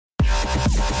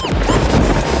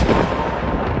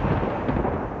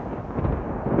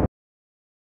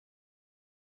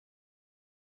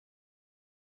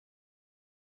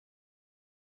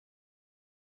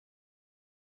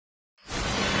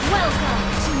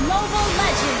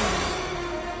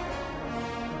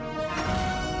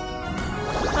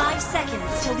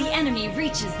Seconds till the enemy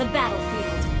reaches the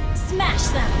battlefield. Smash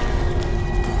them!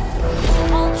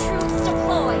 All troops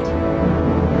deployed!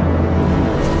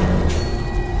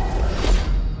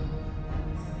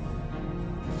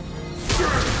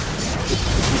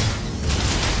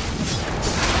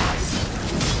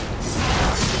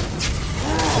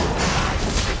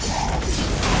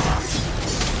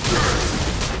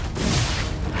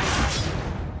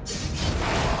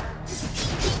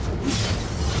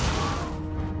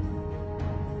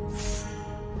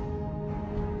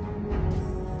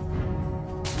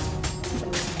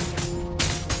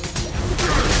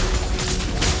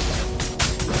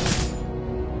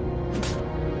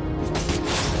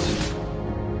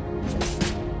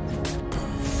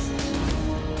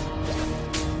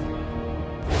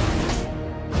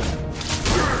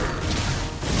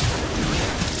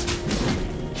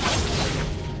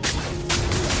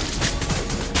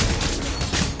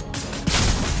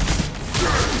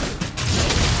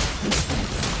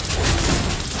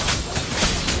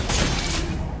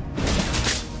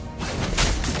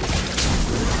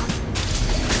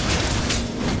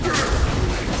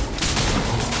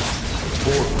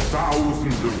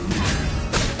 Thousands of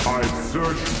years, I've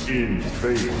searched in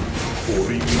vain for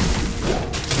the ancient one.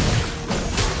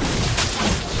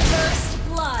 First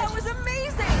blood! That was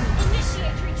amazing!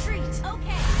 Initiate retreat!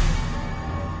 Okay.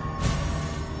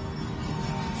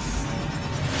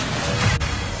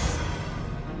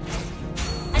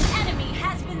 An enemy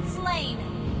has been slain!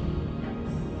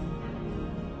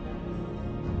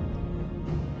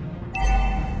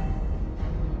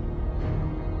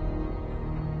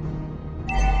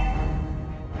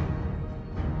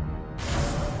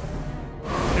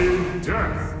 In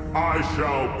death, I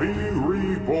shall be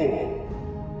reborn.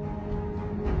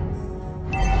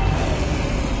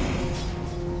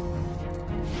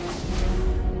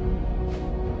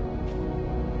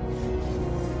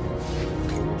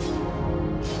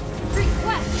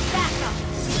 Request backup!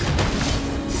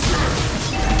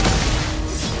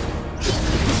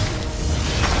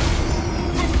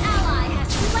 An ally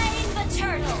has slain the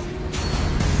turtle!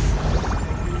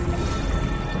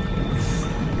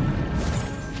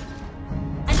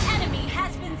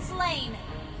 Slain.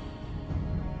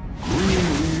 Green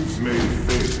leaves may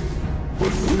fade,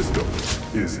 but wisdom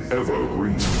is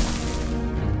evergreen.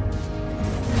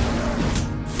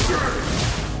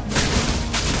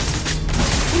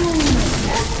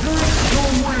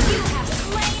 You have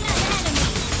slain an enemy.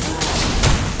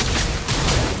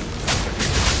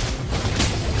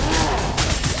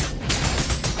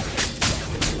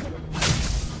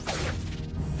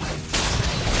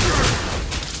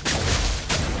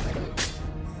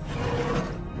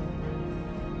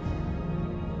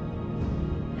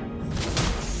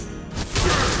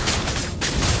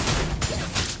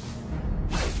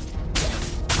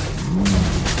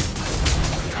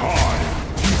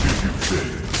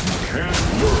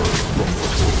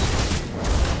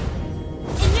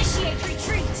 Initiate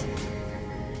retreat!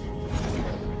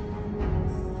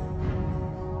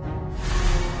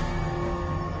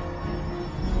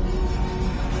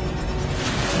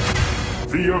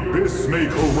 The abyss may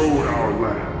corrode our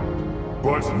land,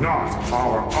 but not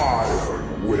our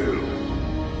iron will.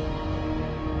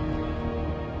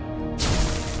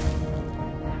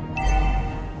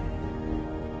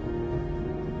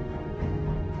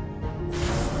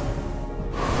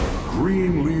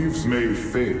 Green leaves may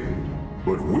fade,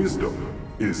 but wisdom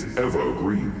is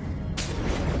evergreen.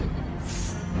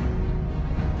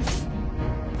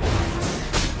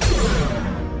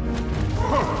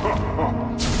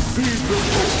 These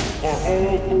people are all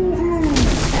over.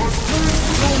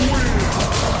 Against the wind!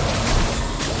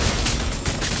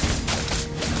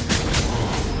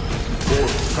 For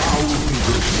thousands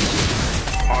of years,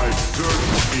 I've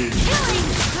searched in Killing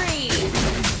spree!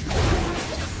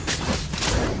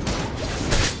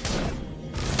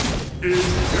 In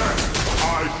death, I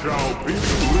shall be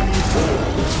reborn.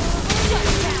 Shut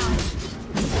down!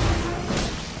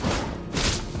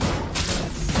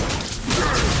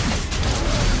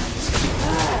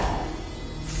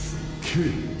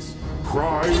 Kings,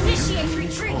 pride Initiate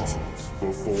retreat!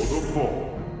 before the fall.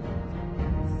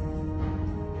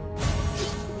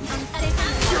 An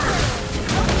attack!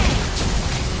 Okay!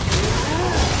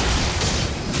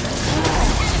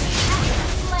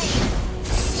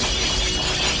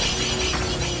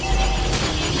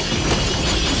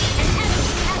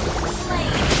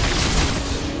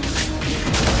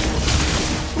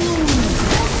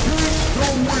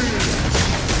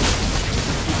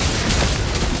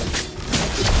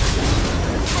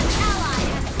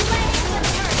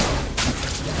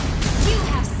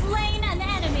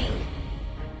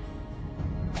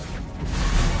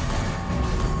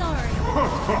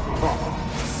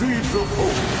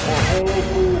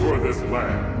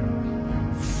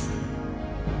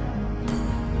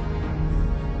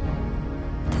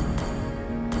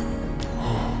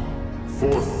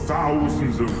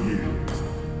 thousands of years,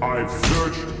 I've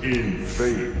searched in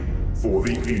vain for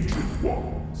the Ancient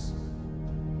Ones.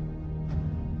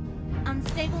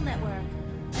 Unstable network.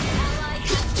 Ally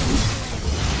has been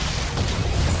slain.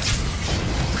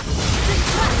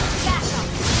 Request backup.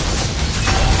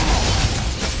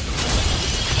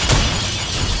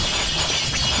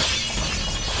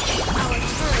 Our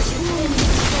turret has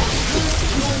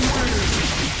been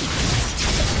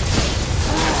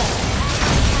destroyed.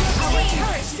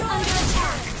 Our turret is under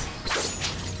attack.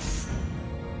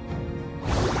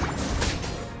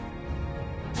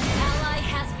 An ally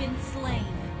has been slain.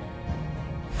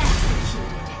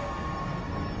 Executed.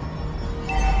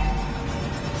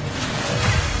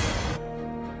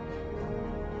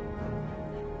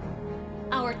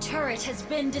 Our turret has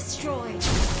been destroyed.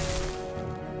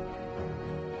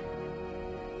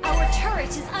 Our turret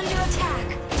is under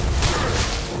attack.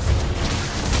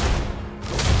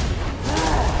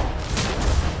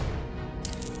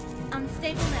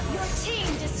 Unstable network. Your team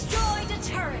destroyed a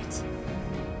turret.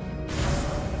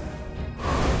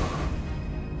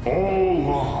 All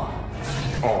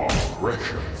lives are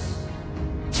precious.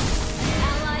 An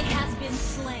ally has been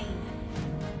slain.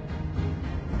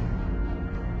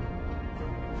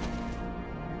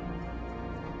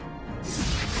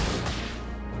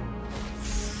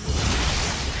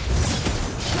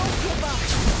 Don't give up.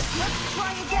 Let's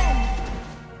try again.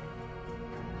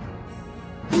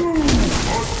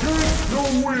 Against the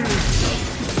wind!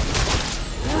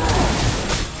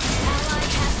 Ally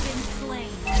has been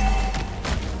slain.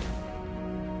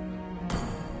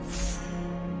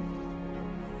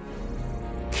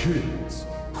 Kids,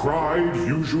 pride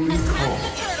usually comes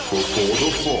before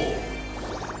the fall.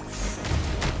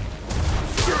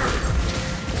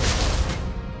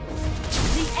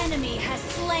 The enemy has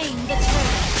slain the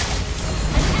turret.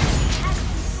 An enemy has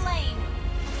been slain.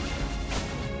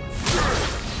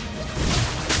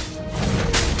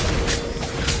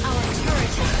 Our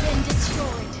turret has been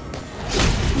destroyed.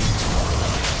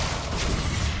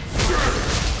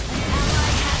 An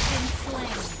ally has been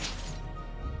slain.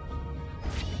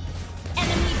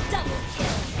 Enemy double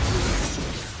kill.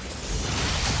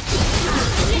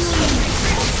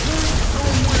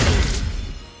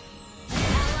 An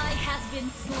ally has been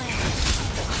slain.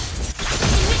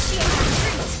 Initiate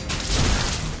retreat.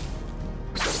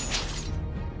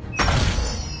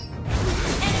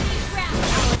 Enemy ground.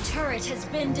 Our turret has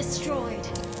been destroyed.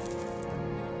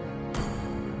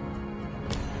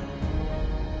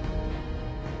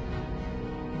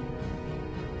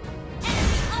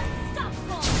 Enemy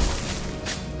unstoppable.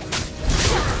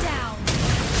 Shut down.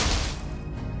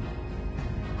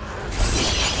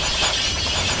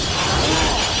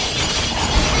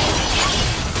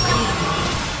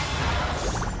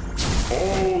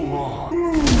 All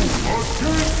lives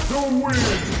against the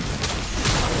wind!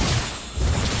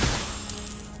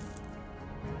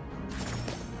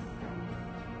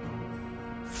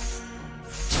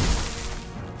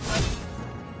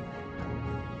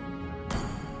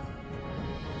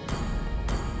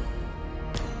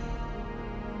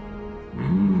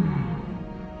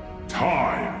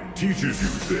 Time teaches you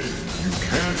things you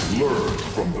can't learn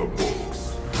from the books.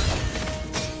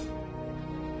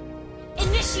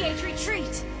 Initiate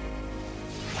retreat.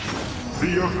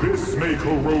 The Abyss may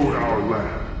corrode our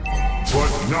land,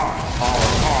 but not our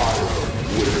iron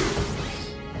will.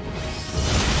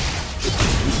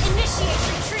 Initiate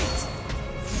retreat.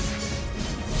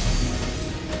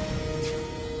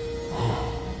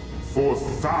 For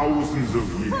thousands of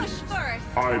Push years, first.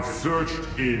 I've searched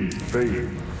in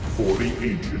vain for the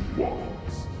Ancient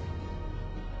Ones.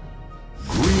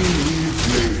 Green leaves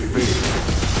may fade,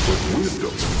 but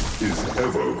wisdom is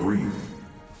evergreen.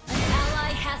 An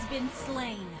ally has been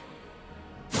slain.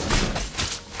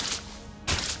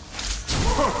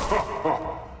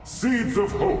 Seeds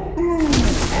of hope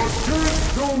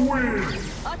against the wind!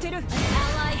 An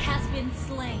ally has been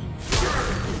slain.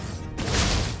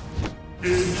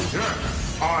 In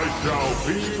death, I shall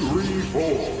be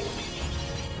reborn.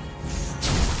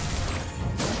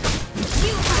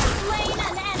 You have slain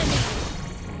an enemy.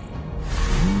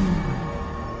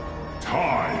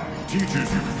 Time teaches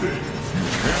you things you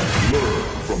can't learn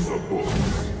from the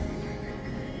books.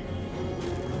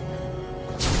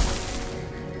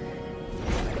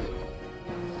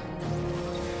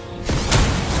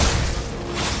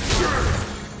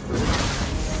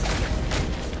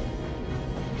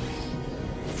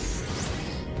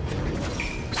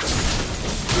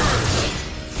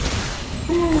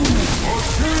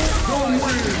 Against the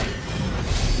wind!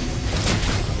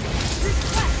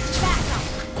 Request backup.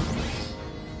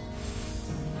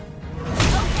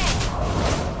 Okay.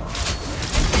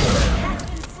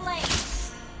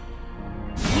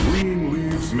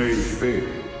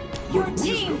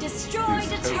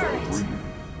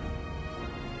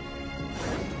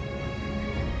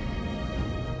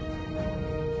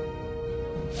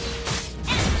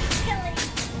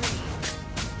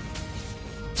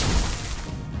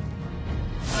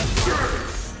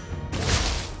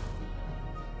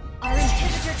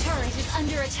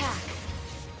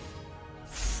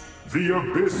 The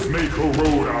Abyss may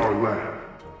corrode our land,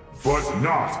 but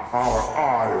not our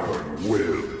iron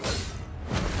will.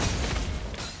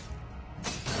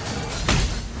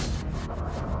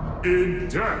 In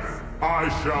death, I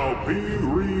shall be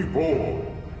reborn.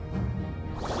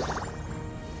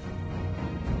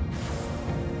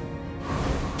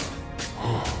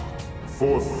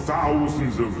 For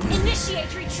thousands of years,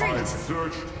 Initiate retreat! I've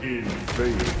searched in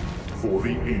vain for the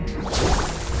Ancient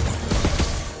One.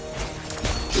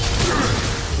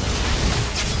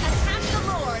 Attack the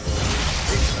Lord!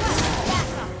 Request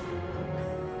backup!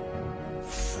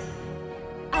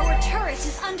 Our turret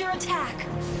is under attack!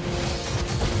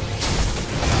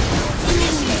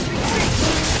 Initiate retreat!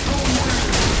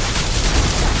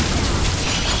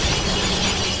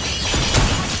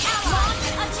 Launch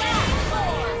attack!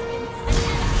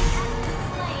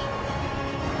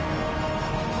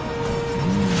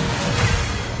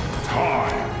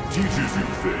 Time teaches you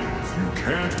things you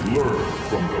can't learn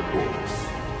from the books.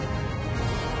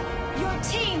 Your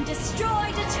team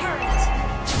destroyed a turret!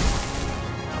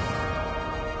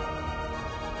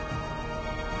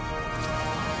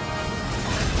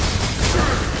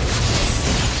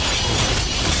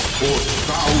 For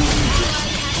thousands of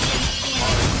years,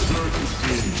 I've searched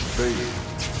in vain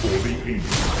for the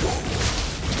Ancient One.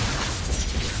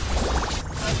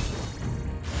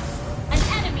 An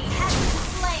enemy has been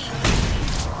slain!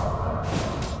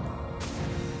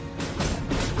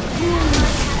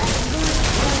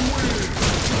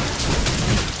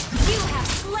 You have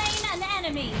slain an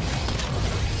enemy!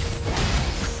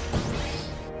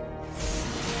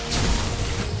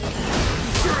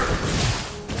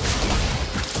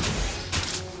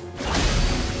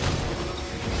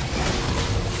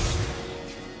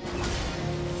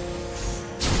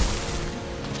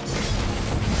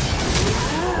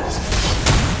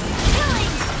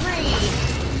 Killing spree!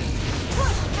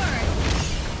 Push burn!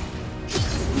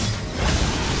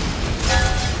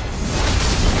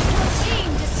 Your team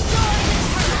destroyed a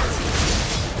turret!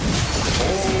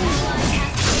 Ally has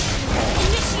been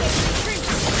initiate retreat!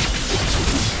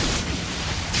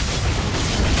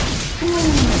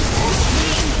 Team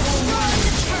destroyed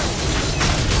the turret!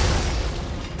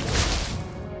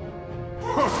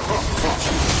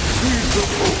 These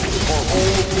books are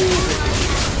all moving.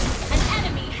 An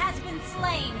enemy has been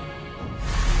slain!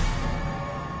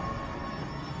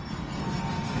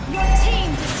 Your team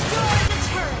destroyed the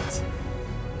turret!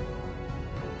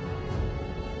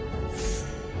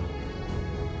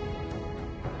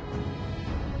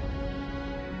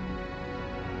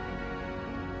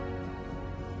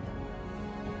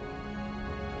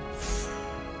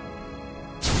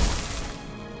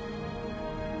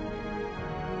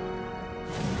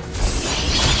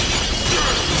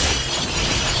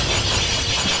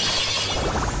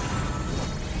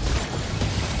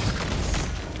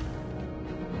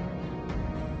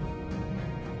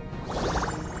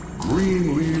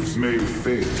 Green leaves may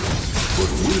fade, but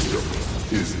wisdom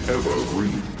is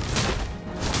evergreen.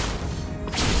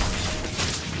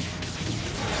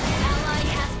 Ally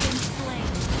has been slain.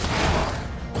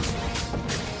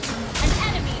 An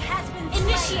enemy has been slain.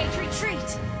 Initiate retreat.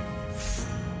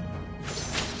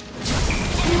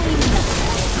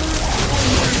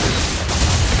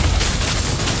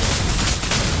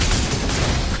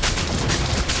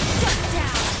 Shut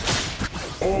down.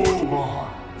 All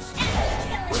lives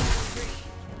Killing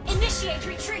spree. Initiate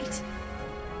retreat.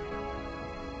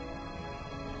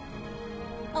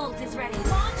 Ult is ready.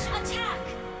 Launch attack.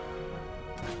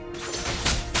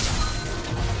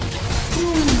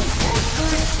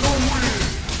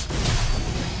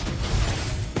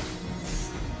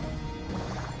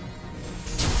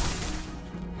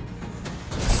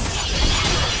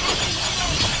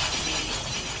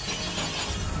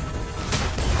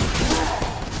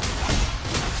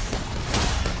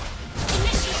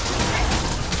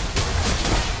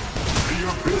 The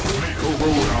Abyss may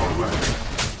corrode our land,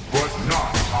 but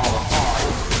not our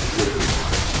iron will.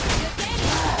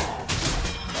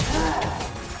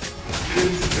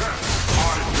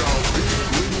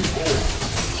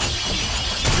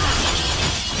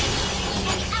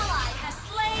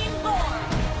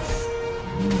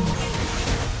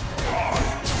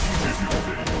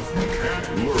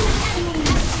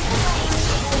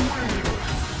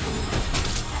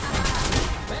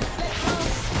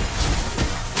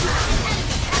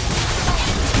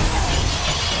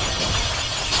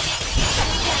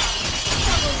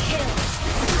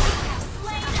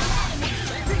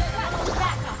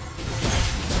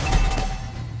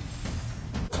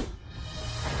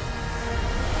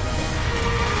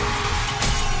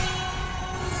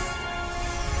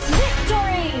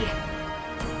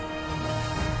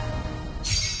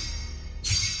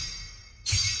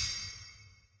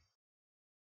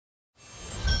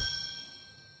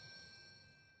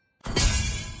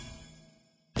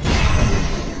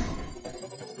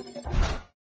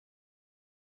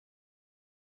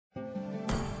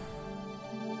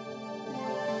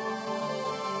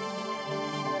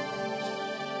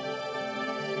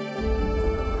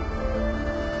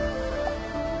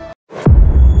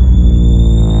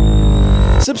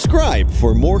 Subscribe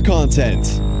for more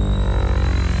content.